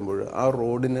വളവ് വരുമ്പോൾ ആ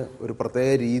റോഡിന് ഒരു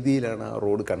പ്രത്യേക രീതിയിലാണ് ആ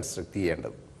റോഡ് കൺസ്ട്രക്ട്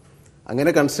ചെയ്യേണ്ടത്. അങ്ങനെ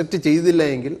കൺസ്ട്രക്ട് ചെയ്തില്ല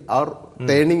എങ്കിൽ ആ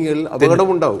ടേണിങ്ങുകളിൽ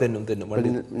അപകടമുണ്ടാവും.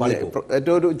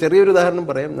 ഏറ്റവും ഒരു ചെറിയൊരു ഉദാഹരണം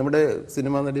പറയാം. നമ്മുടെ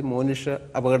സിനിമാ നടി മോനിഷ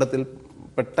അപകടത്തിൽ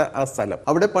പെട്ട ആ സ്ഥലം,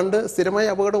 അവിടെ പണ്ട് സ്ഥിരമായി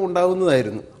അപകടം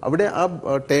ഉണ്ടാകുന്നതായിരുന്നു. അവിടെ ആ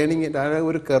ടേണിങ്, ആ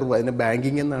ഒരു കർവ്, അതിന്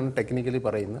ബാങ്കിങ് എന്നാണ് ടെക്നിക്കലി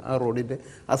പറയുന്നത്, ആ റോഡിന്റെ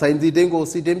ആ സൈൻ തീറ്റയും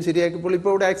കോസ് തീറ്റയും ശരിയാക്കിയപ്പോൾ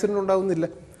ഇപ്പോൾ അവിടെ ആക്സിഡന്റ് ഉണ്ടാകുന്നില്ല.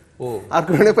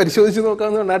 ആർക്ക് വേണേൽ പരിശോധിച്ച്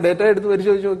നോക്കാവുന്നതാണ്. ആ ഡേറ്റ എടുത്ത്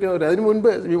പരിശോധിച്ച് നോക്കിയാൽ മതി. അതിന് മുൻപ്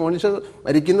ഈ മനുഷ്യ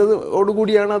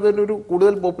മരിക്കുന്നതോടുകൂടിയാണ് അതിനൊരു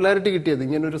കൂടുതൽ പോപ്പുലാരിറ്റി കിട്ടിയത്.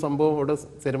 ഇങ്ങനൊരു സംഭവം അവിടെ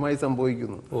സ്ഥിരമായി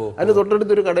സംഭവിക്കുന്നു. അതിന്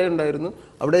തൊട്ടടുത്തൊരു കടയുണ്ടായിരുന്നു.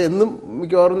 അവിടെ എന്നും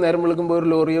മിക്കവാറും നേരം വിളിക്കുമ്പോൾ ഒരു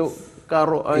ലോറിയോ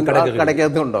കാറോ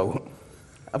കടയ്ക്കകത്ത് ഉണ്ടാവും.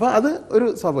 അപ്പോൾ അത് ഒരു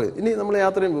സ്വാഭാവികം. ഇനി നമ്മൾ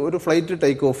യാത്ര ചെയ്യുമ്പോൾ ഒരു ഫ്ലൈറ്റ്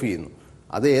ടേക്ക് ഓഫ് ചെയ്യുന്നു,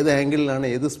 അത് ഏത് ആംഗിളിലാണ്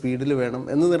ഏത് സ്പീഡിൽ വേണം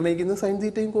എന്ന് നിർണ്ണയിക്കുന്നത് സൈൻ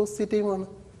തീറ്റയും കോസ് തീറ്റയുമാണ്.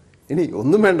 ഇനി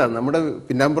ഒന്നും വേണ്ട, നമ്മുടെ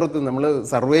പിന്നാമ്പുറത്ത് നമ്മൾ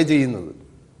സർവേ ചെയ്യുന്നത്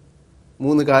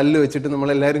 3 കാലിൽ വെച്ചിട്ട്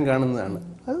നമ്മളെല്ലാവരും കാണുന്നതാണ്.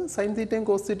 അത് സൈൻ തീറ്റയും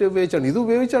കോസ് തീറ്റയും ഉപയോഗിച്ചാണ്. ഇത്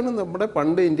ഉപയോഗിച്ചാണ് നമ്മുടെ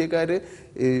പണ്ട് ഇന്ത്യക്കാർ,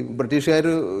 ബ്രിട്ടീഷുകാർ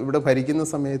ഇവിടെ ഭരിക്കുന്ന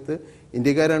സമയത്ത്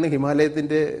ഇന്ത്യക്കാരാണ്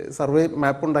ഹിമാലയത്തിൻ്റെ സർവേ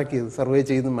മാപ്പ് ഉണ്ടാക്കിയത്. സർവേ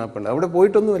ചെയ്യുന്ന മാപ്പുണ്ട്. അവിടെ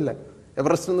പോയിട്ടൊന്നുമല്ല.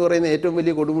 എവറസ്റ്റ് എന്ന് പറയുന്ന ഏറ്റവും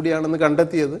വലിയ കൊടുമുടിയാണെന്ന്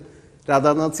കണ്ടെത്തിയത്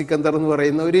രാധാനാഥ് സിക്കന്ദർ എന്ന്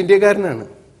പറയുന്ന ഒരു ഇന്ത്യക്കാരനാണ്.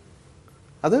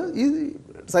 അത് ഈ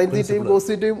സൈൻ തീറ്റയും കോസ്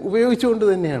തീറ്റയും ഉപയോഗിച്ചുകൊണ്ട്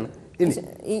തന്നെയാണ്.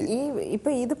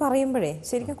 ഇപ്പൊ ഇത് പറയുമ്പോഴേ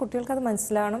ശരിക്കും കുട്ടികൾക്ക് അത്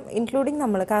മനസ്സിലാവണം, ഇൻക്ലൂഡിങ്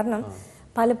നമ്മൾ. കാരണം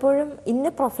പലപ്പോഴും ഇന്ന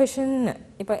പ്രൊഫഷന്,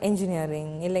 ഇപ്പോൾ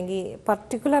എൻജിനീയറിങ് ഇല്ലെങ്കിൽ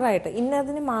പർട്ടിക്കുലറായിട്ട്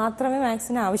ഇന്നതിന് മാത്രമേ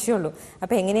മാത്സിന് ആവശ്യമുള്ളൂ,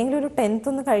 അപ്പോൾ എങ്ങനെയെങ്കിലും ഒരു 10th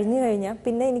ഒന്ന് കഴിഞ്ഞു കഴിഞ്ഞാൽ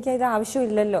പിന്നെ എനിക്ക് ഇത്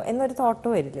ആവശ്യമില്ലല്ലോ എന്നൊരു തോട്ട്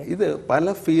വരില്ലേ? ഇത്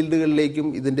പല ഫീൽഡുകളിലേക്കും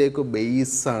ഇതിൻ്റെയൊക്കെ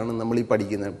ബേസാണ് നമ്മൾ ഈ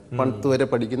പഠിക്കുന്നത്. 10th വരെ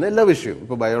പഠിക്കുന്ന എല്ലാ വിഷയവും,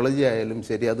 ഇപ്പോൾ ബയോളജി ആയാലും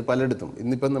ശരി, അത് പലയിടത്തും.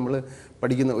 ഇന്നിപ്പം നമ്മൾ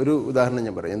പഠിക്കുന്ന ഒരു ഉദാഹരണം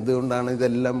ഞാൻ പറയാം, എന്തുകൊണ്ടാണ്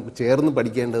ഇതെല്ലാം ചേർന്ന്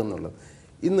പഠിക്കേണ്ടതെന്നുള്ളത്.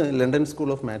 ഇന്ന് ലണ്ടൻ സ്കൂൾ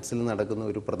ഓഫ് മാത്സിൽ നടക്കുന്ന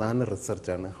ഒരു പ്രധാന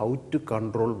റിസർച്ചാണ് how to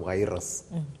control virus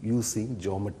using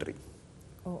geometry.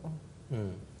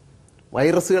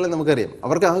 വൈറസുകളെ നമുക്കറിയാം,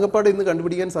 അവർക്ക് ആകെപ്പാടെ ഇന്ന്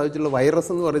കണ്ടുപിടിക്കാൻ സാധിച്ചുള്ള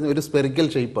വൈറസ് എന്ന് പറയുന്ന ഒരു സ്പെറിക്കൽ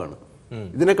ഷേപ്പാണ്.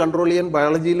 ഇതിനെ കൺട്രോൾ ചെയ്യാൻ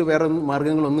ബയോളജിയിൽ വേറെ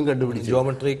മാർഗങ്ങളൊന്നും കണ്ടുപിടിച്ചു.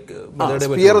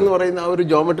 സ്പിയർ എന്ന് പറയുന്ന ആ ഒരു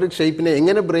ജോമെട്രിക് ഷേപ്പിനെ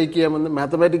എങ്ങനെ ബ്രേക്ക് ചെയ്യാമെന്ന്,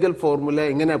 മാത്തമാറ്റിക്കൽ ഫോർമുല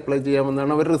എങ്ങനെ അപ്ലൈ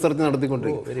ചെയ്യാമെന്നാണ് അവർ റിസർച്ച്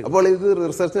നടത്തിക്കൊണ്ടിരിക്കുന്നത്. അപ്പോൾ ഇത്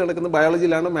റിസർച്ച് നടക്കുന്ന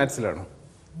ബയോളജിയിലാണോ മാത്സിലാണോ?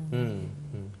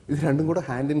 ഇത് രണ്ടും കൂടെ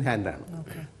ഹാൻഡ് ഇൻ ഹാൻഡ് ആണ്.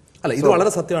 അല്ല, ഇത്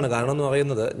വളരെ സത്യമാണ്. കാരണം എന്ന്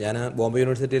പറയുന്നത്, ഞാൻ ബോംബെ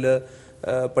യൂണിവേഴ്സിറ്റിയിൽ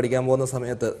പഠിക്കാൻ പോകുന്ന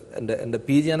സമയത്ത് എൻ്റെ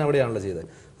PG ഞാൻ അവിടെയാണല്ലോ ചെയ്തത്.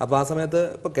 അപ്പോൾ ആ സമയത്ത്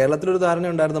ഇപ്പോൾ കേരളത്തിലൊരു ധാരണ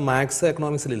ഉണ്ടായിരുന്നു മാത്സ്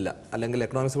എക്കണോമിക്സിലില്ല, അല്ലെങ്കിൽ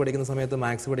എക്കണോമിക്സ് പഠിക്കുന്ന സമയത്ത്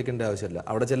മാത്സ് പഠിക്കേണ്ട ആവശ്യമില്ല.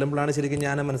 അവിടെ ചെല്ലുമ്പോഴാണ് ശരിക്കും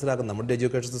ഞാൻ മനസ്സിലാക്കുന്നത് നമ്മുടെ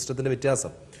എഡ്യൂക്കേഷൻ സിസ്റ്റത്തിൻ്റെ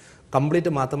വ്യത്യാസം.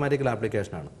 കംപ്ലീറ്റ് മാത്തമാറ്റിക്കൽ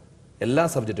ആപ്ലിക്കേഷനാണ് എല്ലാ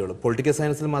സബ്ജക്റ്റുകളും. പൊളിറ്റിക്കൽ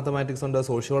സയൻസിൽ മാത്തമാറ്റിക്സ് ഉണ്ട്,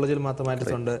 സോഷ്യോളജിയിൽ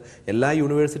മാത്തമാറ്റിക്സ് ഉണ്ട്. എല്ലാ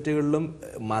യൂണിവേഴ്സിറ്റികളിലും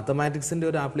മാത്തമാറ്റിക്സിൻ്റെ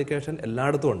ഒരു ആപ്ലിക്കേഷൻ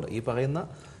എല്ലായിടത്തും ഉണ്ട്. ഈ പറയുന്ന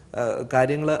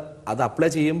കാര്യങ്ങൾ അത് അപ്ലൈ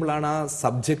ചെയ്യുമ്പോഴാണ് ആ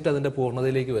സബ്ജക്റ്റ് അതിൻ്റെ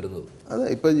പൂർണ്ണതയിലേക്ക് വരുന്നത്. അതെ,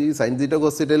 ഇപ്പോൾ ഈ സൈൻ തീറ്റ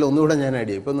കോസ് തീറ്റയിൽ ഒന്നുകൂടെ ഞാൻ ആഡ്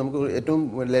ചെയ്യും. ഇപ്പം നമുക്ക് ഏറ്റവും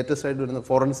ലേറ്റസ്റ്റ് ആയിട്ട് വരുന്ന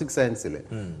ഫോറൻസിക് സയൻസിൽ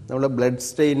നമ്മളെ ബ്ലഡ്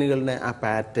സ്റ്റെയിനുകളുടെ ആ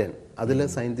പാറ്റേൺ, അതിൽ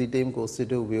സൈൻ തീറ്റയും കോസ്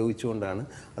തീറ്റയും ഉപയോഗിച്ചുകൊണ്ടാണ്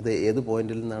അത് ഏത്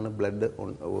പോയിന്റിൽ നിന്നാണ് ബ്ലഡ്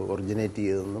ഒറിജിനേറ്റ്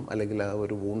ചെയ്തതെന്നും അല്ലെങ്കിൽ ആ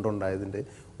ഒരു വൂണ്ട് ഉണ്ടായതിൻ്റെ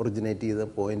ഒറിജിനേറ്റ് ചെയ്ത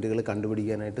പോയിന്റുകൾ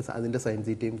കണ്ടുപിടിക്കാനായിട്ട് അതിൻ്റെ സൈൻ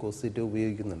തീറ്റയും കോസ് തീറ്റയും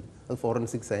ഉപയോഗിക്കുന്നുണ്ട്. അത്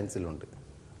ഫോറൻസിക് സയൻസിലുണ്ട്.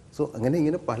 സോ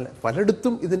ഇങ്ങനെ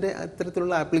പലയിടത്തും ഇതിൻ്റെ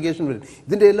അത്തരത്തിലുള്ള ആപ്ലിക്കേഷൻ വരും.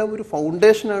 ഇതിൻ്റെ എല്ലാം ഒരു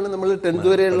ഫൗണ്ടേഷനാണ് നമ്മൾ 10th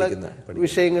വരെയുള്ള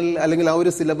വിഷയങ്ങളിൽ അല്ലെങ്കിൽ ആ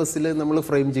ഒരു സിലബസിൽ നമ്മൾ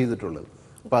ഫ്രെയിം ചെയ്തിട്ടുള്ളത്.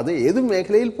 അപ്പോൾ അത് ഏത്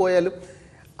മേഖലയിൽ പോയാലും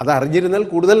അത് അറിഞ്ഞിരുന്നാൽ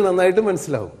കൂടുതൽ നന്നായിട്ട്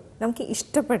മനസ്സിലാവും. നമുക്ക്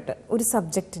ഇഷ്ടപ്പെട്ട് ഒരു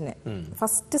സബ്ജക്റ്റിന്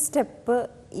ഫസ്റ്റ് സ്റ്റെപ്പ്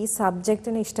ഈ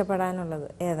സബ്ജക്റ്റിനെ ഇഷ്ടപ്പെടാനുള്ളത്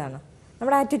ഏതാണ്?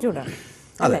 നമ്മുടെ ആറ്റിറ്റ്യൂഡാണ്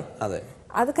അല്ലേ?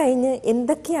 അത് കഴിഞ്ഞ്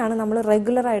എന്തൊക്കെയാണ് നമ്മൾ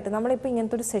റെഗുലറായിട്ട് നമ്മളിപ്പോൾ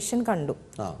ഇങ്ങനത്തെ ഒരു സെഷൻ കണ്ടു,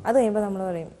 അത് കഴിയുമ്പോൾ നമ്മൾ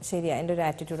പറയും ശരിയാ എൻ്റെ ഒരു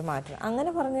ആറ്റിറ്റ്യൂഡ് മാറ്റണം.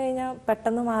 അങ്ങനെ പറഞ്ഞു കഴിഞ്ഞാൽ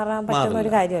പെട്ടെന്ന് മാറാൻ പറ്റുന്ന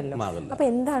ഒരു കാര്യമല്ലോ. അപ്പോൾ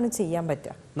എന്താണ് ചെയ്യാൻ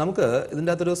പറ്റുക? നമുക്ക്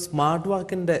ഇതിൻ്റെ അകത്തൊരു സ്മാർട്ട്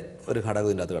വർക്കിൻ്റെ ഒരു ഘടകം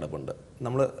ഇതിൻ്റെ അകത്ത് കിടപ്പുണ്ട്.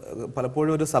 നമ്മൾ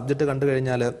പലപ്പോഴും ഒരു സബ്ജക്റ്റ് കണ്ടു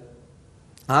കഴിഞ്ഞാൽ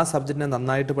ആ സബ്ജക്റ്റിനെ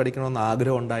നന്നായിട്ട് പഠിക്കണമെന്ന്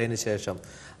ആഗ്രഹം ഉണ്ടായതിന് ശേഷം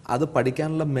അത്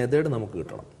പഠിക്കാനുള്ള മെത്തേഡ് നമുക്ക്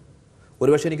കിട്ടണം.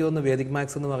 ഒരുപക്ഷെ എനിക്ക് തോന്നുന്നു വേദിക്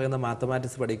മാത്സ് എന്ന് പറയുന്ന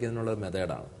മാത്തമാറ്റിക്സ് പഠിക്കുന്നതിനുള്ള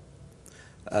മെത്തേഡാണ്.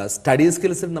 സ്റ്റഡി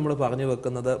സ്കിൽസിൽ നമ്മൾ പറഞ്ഞു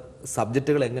വെക്കുന്നത്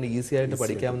സബ്ജക്റ്റുകൾ എങ്ങനെ ഈസി ആയിട്ട്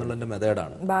പഠിക്കാമെന്നുള്ളതിൻ്റെ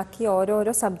മെത്തേഡാണ്. ബാക്കി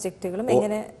ഓരോരോ സബ്ജക്റ്റുകളും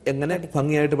എങ്ങനെ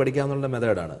ഭംഗിയായിട്ട് പഠിക്കാമെന്നുള്ള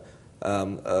മെത്തേഡാണ്.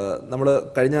 നമ്മൾ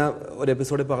കഴിഞ്ഞ ഒരു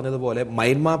എപ്പിസോഡിൽ പറഞ്ഞതുപോലെ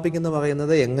മൈൻഡ് മാപ്പിംഗ് എന്ന്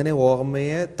പറയുന്നത് എങ്ങനെ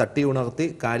ഓർമ്മയെ തട്ടി ഉണർത്തി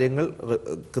കാര്യങ്ങൾ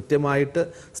കൃത്യമായിട്ട്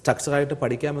സ്ട്രക്ചറായിട്ട്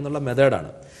പഠിക്കാമെന്നുള്ള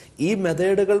മെത്തേഡാണ്. ഈ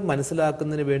മെത്തേഡുകൾ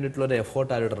മനസ്സിലാക്കുന്നതിന് വേണ്ടിയിട്ടുള്ളൊരു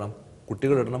എഫേർട്ട് ആരിടണം?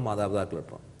 കുട്ടികളിടണം, മാതാപിതാക്കൾ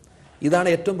ഇടണം. ഇതാണ്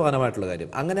ഏറ്റവും പ്രധാനമായിട്ടുള്ള കാര്യം.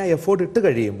 അങ്ങനെ ആ എഫേർട്ട് ഇട്ട്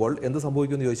കഴിയുമ്പോൾ എന്ത്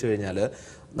സംഭവിക്കുമെന്ന് ചോദിച്ചു കഴിഞ്ഞാൽ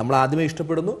നമ്മൾ ആദ്യമേ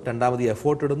ഇഷ്ടപ്പെടുന്നു, രണ്ടാമത്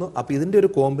എഫേർട്ട് ഇടുന്നു. അപ്പോൾ ഇതിൻ്റെ ഒരു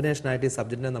കോമ്പിനേഷനായിട്ട് ഈ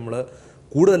സബ്ജക്റ്റിനെ നമ്മൾ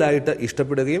കൂടുതലായിട്ട്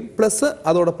ഇഷ്ടപ്പെടുകയും പ്ലസ്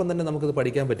അതോടൊപ്പം തന്നെ നമുക്കിത്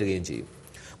പഠിക്കാൻ പറ്റുകയും ചെയ്യും.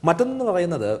 മറ്റൊന്നെന്ന്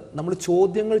പറയുന്നത് നമ്മൾ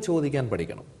ചോദ്യങ്ങൾ ചോദിക്കാൻ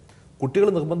പഠിക്കണം. കുട്ടികൾ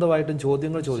നിർബന്ധമായിട്ടും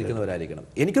ചോദ്യങ്ങൾ ചോദിക്കുന്നവരായിരിക്കണം.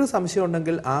 എനിക്കൊരു സംശയം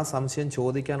ഉണ്ടെങ്കിൽ ആ സംശയം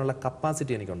ചോദിക്കാനുള്ള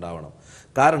കപ്പാസിറ്റി എനിക്കുണ്ടാവണം.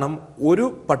 കാരണം ഒരു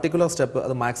പർട്ടിക്കുലർ സ്റ്റെപ്പ്,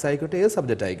 അത് മാത്സ് ആയിക്കോട്ടെ ഏത്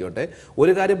സബ്ജക്റ്റ് ആയിക്കോട്ടെ,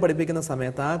 ഒരു കാര്യം പഠിപ്പിക്കുന്ന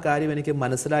സമയത്ത് ആ കാര്യം എനിക്ക്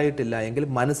മനസ്സിലായിട്ടില്ല എങ്കിൽ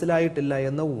മനസ്സിലായിട്ടില്ല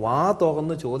എന്ന് വാ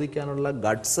തുറന്ന് ചോദിക്കാനുള്ള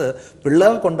ഗട്ട്സ്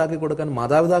പിള്ളേർക്ക് ഉണ്ടാക്കി കൊടുക്കാൻ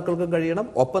മാതാപിതാക്കൾക്കും കഴിയണം.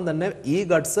 ഒപ്പം തന്നെ ഈ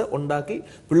ഗട്ട്സ് ഉണ്ടാക്കി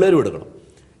പിള്ളേരും എടുക്കണം.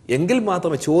 എങ്കിൽ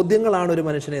മാത്രമേ ചോദ്യങ്ങളാണ് ഒരു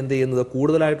മനുഷ്യനെ എന്ത് ചെയ്യുന്നത്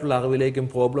കൂടുതലായിട്ടുള്ള അറിവിലേക്കും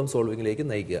പ്രോബ്ലം സോൾവിങ്ങിലേക്കും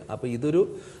നയിക്കുക. അപ്പോൾ ഇതൊരു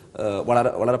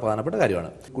വളരെ വളരെ പ്രധാനപ്പെട്ട കാര്യമാണ്.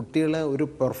 കുട്ടികളെ ഒരു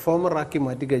പെർഫോമറാക്കി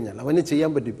മാറ്റിക്കഴിഞ്ഞാൽ അവന്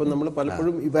ചെയ്യാൻ പറ്റും. ഇപ്പം നമ്മൾ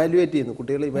പലപ്പോഴും ഇവാലുവേറ്റ് ചെയ്യുന്നു,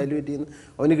 കുട്ടികളെ ഇവാലുവേറ്റ് ചെയ്യുന്നു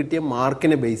അവന് കിട്ടിയ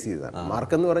മാർക്കിനെ ബേസ് ചെയ്താണ്.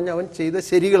 മാർക്കെന്ന് പറഞ്ഞാൽ അവൻ ചെയ്ത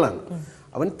ശരികളാണ്.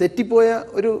 അവൻ തെറ്റിപ്പോയ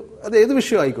അത് ഏത്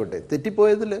വിഷയം ആയിക്കോട്ടെ,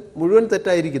 തെറ്റിപ്പോയതിൽ മുഴുവൻ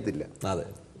തെറ്റായിരിക്കത്തില്ല,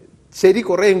 ശരി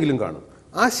കുറേയെങ്കിലും കാണും.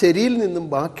 ആ ശരിയിൽ നിന്നും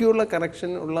ബാക്കിയുള്ള കറക്ഷൻ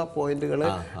ഉള്ള പോയിന്റുകൾ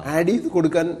ആഡ് ചെയ്ത്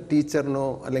കൊടുക്കാൻ ടീച്ചറിനോ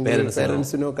അല്ലെങ്കിൽ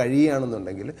പേരൻസിനോ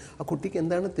കഴിയുകയാണെന്നുണ്ടെങ്കിൽ ആ കുട്ടിക്ക്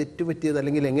എന്താണ് തെറ്റ് പറ്റിയത്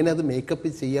അല്ലെങ്കിൽ എങ്ങനെ അത്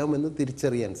മേക്കപ്പ് ചെയ്യാമെന്ന്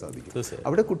തിരിച്ചറിയാൻ സാധിക്കും.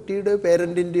 അവിടെ കുട്ടിയുടെ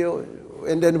പേരൻറ്റിൻ്റെയോ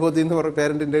എൻ്റെ അനുഭവത്തിൽ നിന്ന്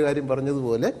പേരൻറ്റിൻ്റെ കാര്യം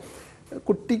പറഞ്ഞതുപോലെ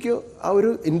കുട്ടിക്ക് ആ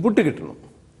ഒരു ഇൻപുട്ട് കിട്ടണം.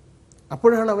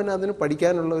 അപ്പോഴാണ് അവൻ അതിന്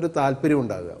പഠിക്കാനുള്ള ഒരു താല്പര്യം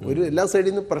ഉണ്ടാകുക. ഒരു എല്ലാ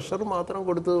സൈഡിൽ നിന്ന് പ്രഷർ മാത്രം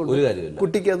കൊടുത്തതുകൊണ്ട്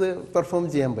കുട്ടിക്ക് അത് പെർഫോം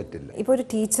ചെയ്യാൻ പറ്റില്ല. ഇപ്പോൾ ഒരു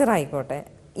ടീച്ചർ ആയിക്കോട്ടെ,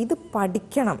 ഇത്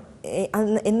പഠിക്കണം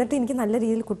എന്നിട്ട് എനിക്ക് നല്ല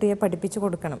രീതിയിൽ കുട്ടിയെ പഠിപ്പിച്ചു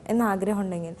കൊടുക്കണം എന്ന ആഗ്രഹം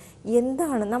ഉണ്ടെങ്കിൽ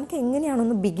എന്താണ് നമുക്ക്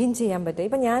എങ്ങനെയാണൊന്ന് ബിഗിൻ ചെയ്യാൻ പറ്റുക?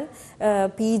 ഇപ്പം ഞാൻ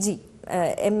PG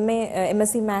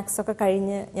MSc മാത്സ് ഒക്കെ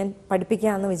കഴിഞ്ഞ് ഞാൻ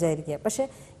പഠിപ്പിക്കാമെന്ന് വിചാരിക്കുക. പക്ഷേ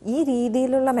ഈ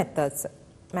രീതിയിലുള്ള മെത്തേഡ്സ്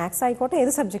മാത്സ് ആയിക്കോട്ടെ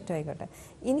ഏത് സബ്ജക്റ്റും ആയിക്കോട്ടെ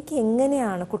എനിക്ക്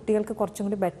എങ്ങനെയാണ് കുട്ടികൾക്ക് കുറച്ചും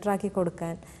കൂടി ബെറ്റർ ആക്കി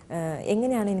കൊടുക്കാൻ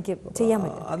എങ്ങനെയാണ് എനിക്ക് ചെയ്യാൻ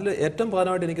പറ്റുക? അതിൽ ഏറ്റവും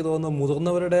പ്രധാനമായിട്ട് എനിക്ക് തോന്നുന്നത്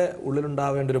മുതിർന്നവരുടെ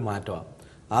ഉള്ളിലുണ്ടാവേണ്ട ഒരു മാറ്റമാണ്.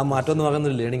 ആ മാറ്റം എന്ന്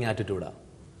പറയുന്നത് ലേണിംഗ് ആറ്റിറ്റ്യൂഡാണ്.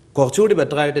 കുറച്ചുകൂടി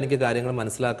ബെറ്ററായിട്ട് എനിക്ക് കാര്യങ്ങൾ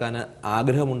മനസ്സിലാക്കാൻ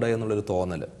ആഗ്രഹമുണ്ട് എന്നുള്ളൊരു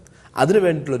തോന്നൽ, അതിനു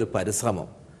വേണ്ടിയിട്ടുള്ളൊരു പരിശ്രമം,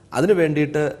 അതിനു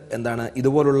വേണ്ടിയിട്ട് എന്താണ്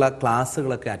ഇതുപോലുള്ള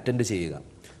ക്ലാസ്സുകളൊക്കെ അറ്റൻഡ് ചെയ്യുക.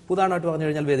 ഉദാഹരണമായിട്ട് പറഞ്ഞു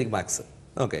കഴിഞ്ഞാൽ വേദിക് മാത്സ്.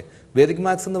 വേദിക്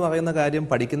മാത്സ് എന്ന് പറയുന്ന കാര്യം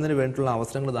പഠിക്കുന്നതിന് വേണ്ടിയിട്ടുള്ള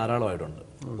അവസരങ്ങൾ ധാരാളമായിട്ടുണ്ട്,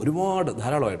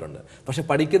 ധാരാളമായിട്ടുണ്ട്. പക്ഷെ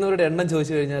പഠിക്കുന്നവരുടെ എണ്ണം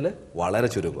ചോദിച്ചു കഴിഞ്ഞാൽ വളരെ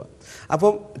ചുരുക്കുക.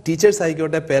 അപ്പം ടീച്ചേഴ്സ്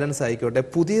ആയിക്കോട്ടെ പേരൻസ് ആയിക്കോട്ടെ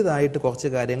പുതിയതായിട്ട്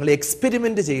കുറച്ച് കാര്യങ്ങൾ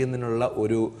എക്സ്പെരിമെൻറ്റ് ചെയ്യുന്നതിനുള്ള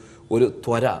ഒരു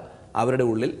ത്വര അവരുടെ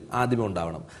ഉള്ളിൽ ആദ്യമേ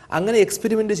ഉണ്ടാവണം. അങ്ങനെ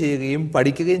എക്സ്പെരിമെൻറ്റ് ചെയ്യുകയും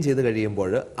പഠിക്കുകയും ചെയ്ത്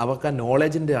കഴിയുമ്പോൾ അവർക്ക് ആ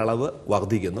നോളജിൻ്റെ അളവ്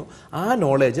വർദ്ധിക്കുന്നു. ആ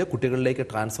നോളജ് കുട്ടികളിലേക്ക്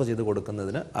ട്രാൻസ്ഫർ ചെയ്ത്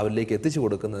കൊടുക്കുന്നതിന്, അവരിലേക്ക് എത്തിച്ചു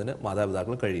കൊടുക്കുന്നതിന്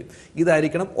മാതാപിതാക്കൾ കഴിയും.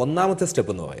 ഇതായിരിക്കണം ഒന്നാമത്തെ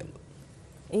സ്റ്റെപ്പ് എന്ന് പറയുന്നത്.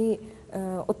 ഈ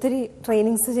ഒത്തിരി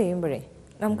ട്രെയിനിങ്സ് ചെയ്യുമ്പോഴേ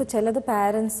നമുക്ക് ചിലത്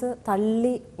പാരൻസ്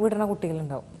തള്ളി വിടുന്ന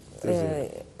കുട്ടികളുണ്ടാവും,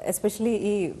 എസ്പെഷ്യലി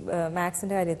ഈ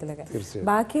മാത്സിന്റെ കാര്യത്തിലൊക്കെ.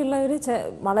 ബാക്കിയുള്ളവർ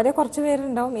വളരെ കുറച്ച്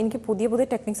പേരുണ്ടാവും എനിക്ക് പുതിയ പുതിയ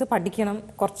ടെക്നിക്സ് പഠിക്കണം,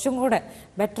 കുറച്ചും കൂടെ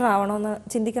ബെറ്റർ ആവണമെന്ന്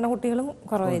ചിന്തിക്കുന്ന കുട്ടികളും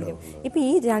കുറവായിരിക്കും. ഇപ്പം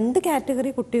ഈ രണ്ട്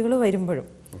കാറ്റഗറി കുട്ടികൾ വരുമ്പോഴും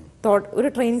ഒരു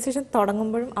ട്രെയിനിങ് സെഷൻ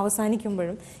തുടങ്ങുമ്പോഴും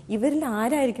അവസാനിക്കുമ്പോഴും ഇവരിൽ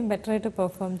ആരായിരിക്കും ബെറ്ററായിട്ട്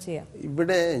പെർഫോം ചെയ്യുക?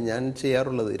 ഇവിടെ ഞാൻ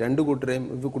ചെയ്യാറുള്ളത് രണ്ട് കൂട്ടരെയും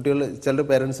കുട്ടികൾ ചില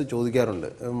പേരൻസ് ചോദിക്കാറുണ്ട്,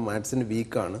 മാത്സിന്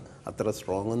വീക്കാണ്, അത്ര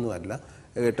സ്ട്രോങ് ഒന്നും അല്ല,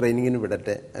 ട്രെയിനിങ്ങിന്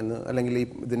വിടട്ടെ എന്ന്, അല്ലെങ്കിൽ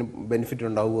ഇതിന് ബെനിഫിറ്റ്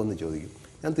ഉണ്ടാവുമോ എന്ന് ചോദിക്കും.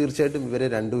 ഞാൻ തീർച്ചയായിട്ടും ഇവരെ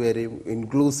രണ്ടുപേരെയും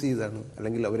ഇൻക്ലൂസ് ചെയ്താണ്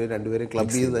അല്ലെങ്കിൽ അവരെ രണ്ടുപേരെയും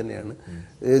ക്ലബ് ചെയ്ത് തന്നെയാണ്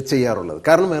ചെയ്യാറുള്ളത്.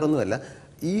 കാരണം വേറൊന്നുമല്ല,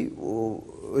 ഈ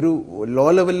ഒരു ലോ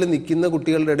ലെവലിൽ നിൽക്കുന്ന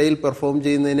കുട്ടികളുടെ ഇടയിൽ പെർഫോം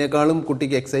ചെയ്യുന്നതിനേക്കാളും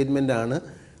കുട്ടിക്ക് എക്സൈറ്റ്മെൻ്റ് ആണ്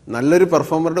നല്ലൊരു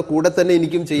പെർഫോമറുടെ കൂടെ തന്നെ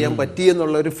എനിക്കും ചെയ്യാൻ പറ്റി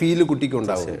എന്നുള്ള ഒരു ഫീല് കുട്ടിക്ക്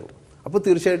ഉണ്ടാവുന്നു. അപ്പോൾ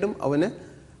തീർച്ചയായിട്ടും അവന്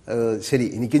ശരി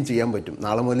എനിക്കും ചെയ്യാൻ പറ്റും,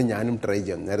 നാളെ മുതൽ ഞാനും ട്രൈ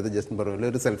ചെയ്യാം. നേരത്തെ ജസ്റ്റ് പറഞ്ഞ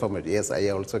ഒരു self affirmation, yes I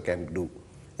also can do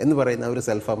എന്ന് പറയുന്ന ഒരു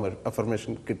സെൽഫ്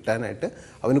അഫർമേഷൻ കിട്ടാനായിട്ട്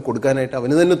അവന് കൊടുക്കാനായിട്ട്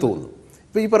അവന് തന്നെ തോന്നും.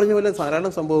 ഇപ്പോൾ ഈ പറഞ്ഞ പോലെ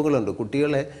ധാരാളം സംഭവങ്ങളുണ്ട്.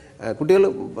 കുട്ടികൾ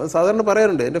സാധാരണ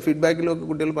പറയാറുണ്ട്, എൻ്റെ ഫീഡ്ബാക്കിലൊക്കെ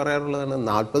കുട്ടികൾ പറയാറുള്ളതാണ്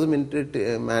 40 മിനിറ്റ്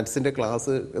മാത്സിൻ്റെ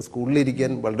ക്ലാസ്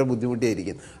സ്കൂളിലിരിക്കാൻ വളരെ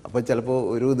ബുദ്ധിമുട്ടിയായിരിക്കും. അപ്പോൾ ചിലപ്പോൾ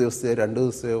ഒരു ദിവസത്തെ 2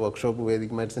 ദിവസത്തെ വർക്ക്ഷോപ്പ്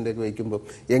വേദിക് മാത്സിൻ്റെ ഒക്കെ വയ്ക്കുമ്പോൾ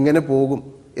എങ്ങനെ പോകും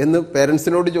എന്ന്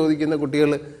പേരൻസിനോട് ചോദിക്കുന്ന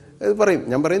കുട്ടികൾ പറയും.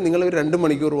 ഞാൻ പറയും, നിങ്ങൾ ഒരു 2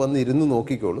 മണിക്കൂർ വന്ന് ഇരുന്ന്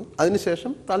നോക്കിക്കോളൂ,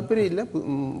 അതിനുശേഷം താല്പര്യമില്ല,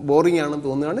 ബോറിംഗ് ആണെന്ന്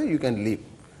തോന്നുകയാണ്, യു ക്യാൻ ലീവ്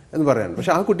എന്ന് പറയാറുണ്ട്.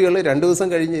 പക്ഷേ ആ കുട്ടികൾ 2 ദിവസം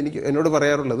കഴിഞ്ഞ് എന്നോട്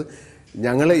പറയാറുള്ളത്,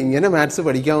 ഞങ്ങൾ ഇങ്ങനെ മാത്സ്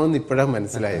പഠിക്കാമെന്ന് ഇപ്പോഴാണ്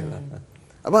മനസ്സിലായത്.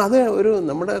 അപ്പോൾ അത്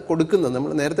നമ്മൾ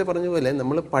നേരത്തെ പറഞ്ഞ പോലെ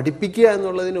നമ്മൾ പഠിപ്പിക്കുക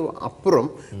എന്നുള്ളതിന് അപ്പുറം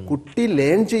കുട്ടി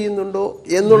ലേൺ ചെയ്യുന്നുണ്ടോ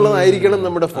എന്നുള്ളതായിരിക്കണം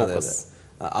നമ്മുടെ ഫോക്കസ്.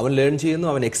 അവൻ ലേൺ ചെയ്യുന്നു,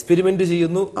 അവൻ എക്സ്പെരിമെന്റ്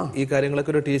ചെയ്യുന്നു. ഈ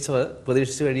കാര്യങ്ങളൊക്കെ ഒരു ടീച്ചർ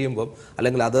പ്രതീക്ഷിച്ച് കഴിയുമ്പോൾ,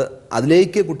 അല്ലെങ്കിൽ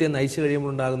അതിലേക്ക് കുട്ടിയെ നയിച്ചു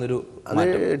കഴിയുമ്പോൾ ഉണ്ടാകുന്ന ഒരു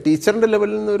ടീച്ചറിന്റെ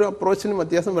ലെവലിൽ നിന്ന് ഒരു അപ്രോച്ചിന്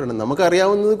വ്യത്യാസം വരണം. നമുക്ക്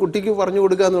അറിയാവുന്നത് കുട്ടിക്ക് പറഞ്ഞു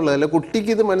കൊടുക്കുക എന്നുള്ളതല്ല,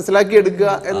 കുട്ടിക്ക് ഇത് മനസ്സിലാക്കി എടുക്കുക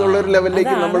എന്നുള്ള ഒരു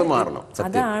ലെവലിലേക്ക് നമ്മൾ മാറണം.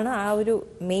 അതാണ് ആ ഒരു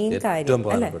മെയിൻ കാര്യം,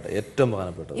 ഏറ്റവും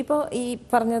പ്രധാനപ്പെട്ട. ഇപ്പോൾ ഈ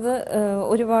പറഞ്ഞത്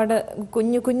ഒരുപാട്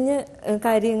കുഞ്ഞു കുഞ്ഞു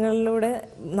കാര്യങ്ങളിലൂടെ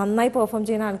നന്നായി പെർഫോം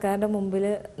ചെയ്യുന്ന ആൾക്കാരുടെ മുമ്പിൽ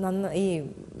ഈ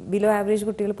ബിലോ ആവറേജ്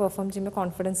കുട്ടികൾ പെർഫോം ചെയ്യുമ്പോൾ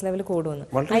കോൺഫിഡൻസ് ലെവൽ കൂടുമെന്ന്.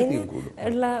 അതിന്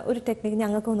ഉള്ള ഒരു ടെക്നിക്ക്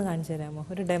ഞങ്ങൾക്ക് ഒന്ന് കാണിച്ചു തരാമോ,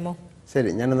 ഒരു ഡെമോ? ശരി,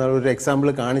 ഞാൻ ഒരു എക്സാമ്പിൾ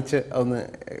കാണിച്ച് ഒന്ന്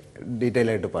ഡീറ്റെയിൽ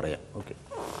ആയിട്ട് പറയാം. ഓക്കെ,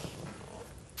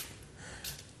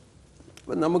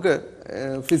 നമുക്ക്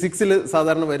ഫിസിക്സിൽ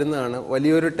സാധാരണ വരുന്നതാണ്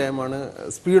വലിയൊരു ടേമാണ്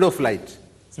speed of light.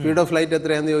 Speed of light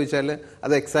എത്രയാണെന്ന് ചോദിച്ചാൽ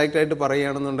അത് എക്സാക്റ്റ് ആയിട്ട്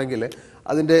പറയുകയാണെന്നുണ്ടെങ്കിൽ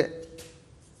അതിൻ്റെ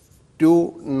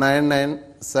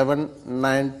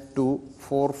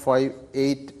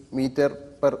 299799245 മീറ്റർ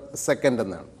പെർ സെക്കൻഡ്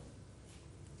എന്നാണ്.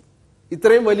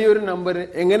 ഇത്രയും വലിയൊരു നമ്പർ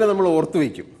എങ്ങനെ നമ്മൾ ഓർത്തു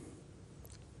വയ്ക്കും?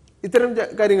 ഇത്തരം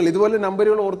കാര്യങ്ങൾ, ഇതുപോലെ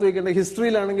നമ്പറുകൾ ഓർത്തു വയ്ക്കേണ്ട,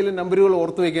 ഹിസ്റ്ററിയിലാണെങ്കിൽ നമ്പറുകൾ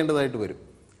ഓർത്തു വയ്ക്കേണ്ടതായിട്ട് വരും.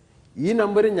 ഈ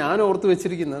നമ്പർ ഞാൻ ഓർത്തു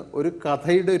വെച്ചിരിക്കുന്ന ഒരു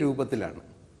കഥയുടെ രൂപത്തിലാണ്.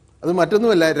 അത്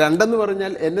മറ്റൊന്നുമല്ല, 2 എന്ന്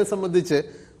പറഞ്ഞാൽ എന്നെ സംബന്ധിച്ച്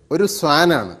ഒരു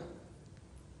സ്വാനാണ്.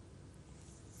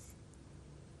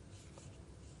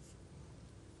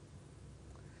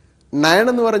 9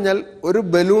 എന്ന് പറഞ്ഞാൽ ഒരു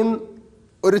ബലൂൺ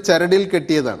ഒരു ചരടിൽ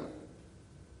കെട്ടിയതാണ്.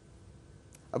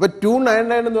 അപ്പൊ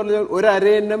 299 എന്ന് പറഞ്ഞാൽ ഒരു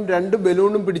അരയന്നം 2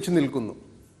 ബലൂണും പിടിച്ചു നിൽക്കുന്നു.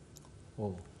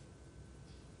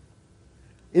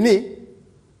 ഇനി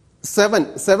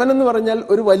 7 എന്ന് പറഞ്ഞാൽ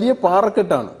ഒരു വലിയ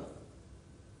പാറക്കെട്ടാണ്,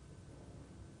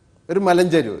 ഒരു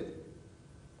മലഞ്ചരുവ്.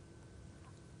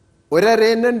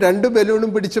 ഒരരയന്നം 2 ബലൂണും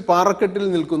പിടിച്ച് പാറക്കെട്ടിൽ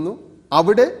നിൽക്കുന്നു,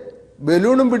 അവിടെ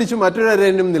ബലൂണും പിടിച്ച് മറ്റൊരു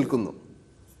അരയന്നം നിൽക്കുന്നു.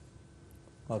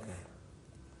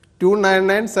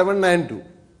 299792.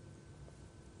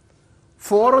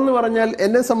 4 എന്ന് പറഞ്ഞാൽ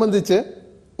എന്നെ സംബന്ധിച്ച്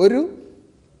ഒരു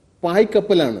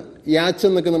പായ്ക്കപ്പലാണ്, യാച്ച്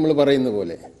എന്നൊക്കെ നമ്മൾ പറയുന്ന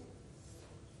പോലെ.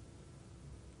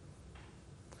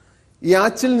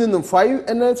 യാച്ചിൽ നിന്നും 5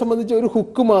 എന്നെ സംബന്ധിച്ച് ഒരു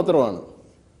ഹുക്ക് മാത്രമാണ്.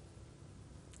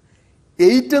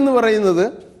 8 എന്ന് പറയുന്നത്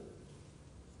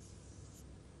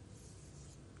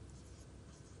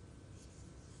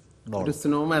ഒരു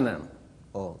സ്നോമാൻ ആണ്.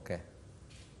 ഓക്കെ,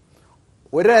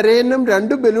 ഒരരയന്നം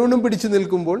 2 ബലൂണും പിടിച്ചു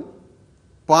നിൽക്കുമ്പോൾ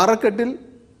പാറക്കെട്ടിൽ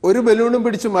ഒരു ബലൂണും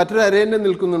പിടിച്ച് മറ്റൊരു അരയന്നം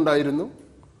നിൽക്കുന്നുണ്ടായിരുന്നു.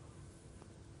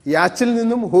 യാച്ചിൽ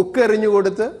നിന്നും ഹുക്ക് എറിഞ്ഞു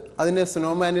കൊടുത്ത് അതിനെ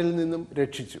സ്നോമാനിൽ നിന്നും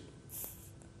രക്ഷിച്ചു.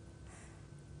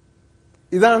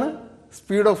 ഇതാണ്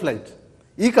സ്പീഡ് ഓഫ് ലൈറ്റ്.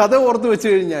 ഈ കഥ ഓർത്ത് വെച്ച്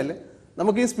കഴിഞ്ഞാൽ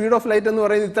നമുക്ക് ഈ സ്പീഡ് ഓഫ് ലൈറ്റ് എന്ന്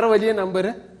പറയുന്ന ഇത്ര വലിയ നമ്പർ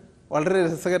വളരെ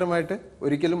രസകരമായിട്ട്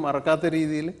ഒരിക്കലും മറക്കാത്ത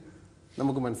രീതിയിൽ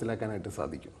നമുക്ക് മനസ്സിലാക്കാനായിട്ട്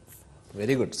സാധിക്കും.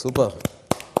 Very good, super.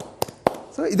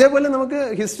 സോ ഇതേപോലെ നമുക്ക്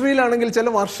ഹിസ്റ്ററിയിലാണെങ്കിൽ ചില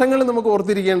വർഷങ്ങൾ നമുക്ക്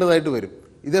ഓർത്തിരിക്കേണ്ടതായിട്ട് വരും.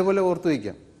 ഇതേപോലെ ഓർത്തു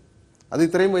വയ്ക്കാം. അത്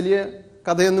ഇത്രയും വലിയ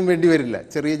കഥയൊന്നും വേണ്ടി വരില്ല,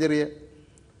 ചെറിയ ചെറിയ.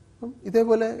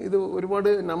 ഇതേപോലെ ഇത് ഒരുപാട്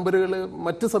നമ്പറുകൾ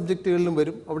മറ്റ് സബ്ജക്റ്റുകളിലും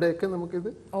വരും. അവിടെയൊക്കെ നമുക്കിത്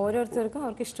ഓരോരുത്തർക്കും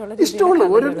അവർക്ക് ഇഷ്ടമുള്ള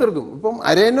ഓരോരുത്തർക്കും. ഇപ്പം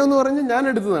അരയന്നം എന്ന് പറഞ്ഞ് ഞാൻ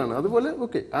എടുത്തതാണ്. അതുപോലെ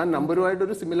ഓക്കെ, ആ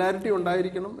നമ്പറുമായിട്ടൊരു സിമിലാരിറ്റി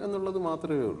ഉണ്ടായിരിക്കണം എന്നുള്ളത്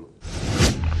മാത്രമേ ഉള്ളൂ.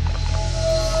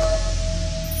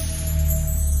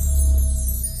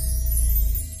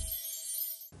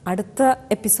 അടുത്ത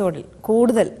എപ്പിസോഡിൽ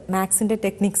കൂടുതൽ മാത്സിൻ്റെ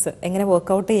ടെക്നിക്സ് എങ്ങനെ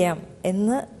വർക്കൗട്ട് ചെയ്യാം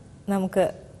എന്ന് നമുക്ക്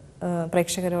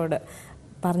പ്രേക്ഷകരോട്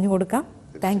പറഞ്ഞു കൊടുക്കാം.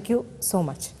 Thank you so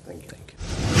much.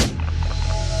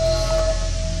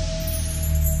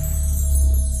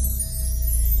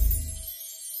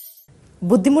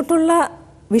 ബുദ്ധിമുട്ടുള്ള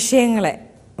വിഷയങ്ങളെ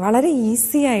വളരെ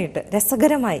ഈസിയായിട്ട്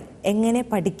രസകരമായി എങ്ങനെ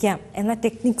പഠിക്കാം എന്ന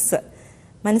ടെക്നിക്സ്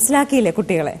മനസ്സിലാക്കിയില്ലേ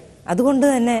കുട്ടികളെ? അതുകൊണ്ട്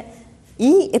തന്നെ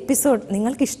ഈ എപ്പിസോഡ്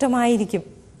നിങ്ങൾക്കിഷ്ടമായിരിക്കും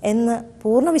എന്ന്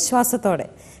പൂർണ്ണ വിശ്വാസത്തോടെ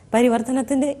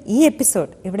പരിവർത്തനത്തിൻ്റെ ഈ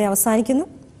എപ്പിസോഡ് ഇവിടെ അവസാനിക്കുന്നു.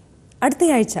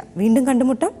 അടുത്തയാഴ്ച വീണ്ടും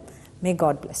കണ്ടുമുട്ടാം. May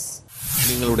God bless.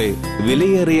 നിങ്ങളുടെ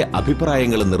വിലയേറിയ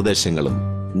അഭിപ്രായങ്ങളും നിർദ്ദേശങ്ങളും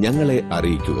ഞങ്ങളെ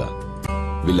അറിയിക്കുക.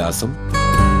 വിലാസം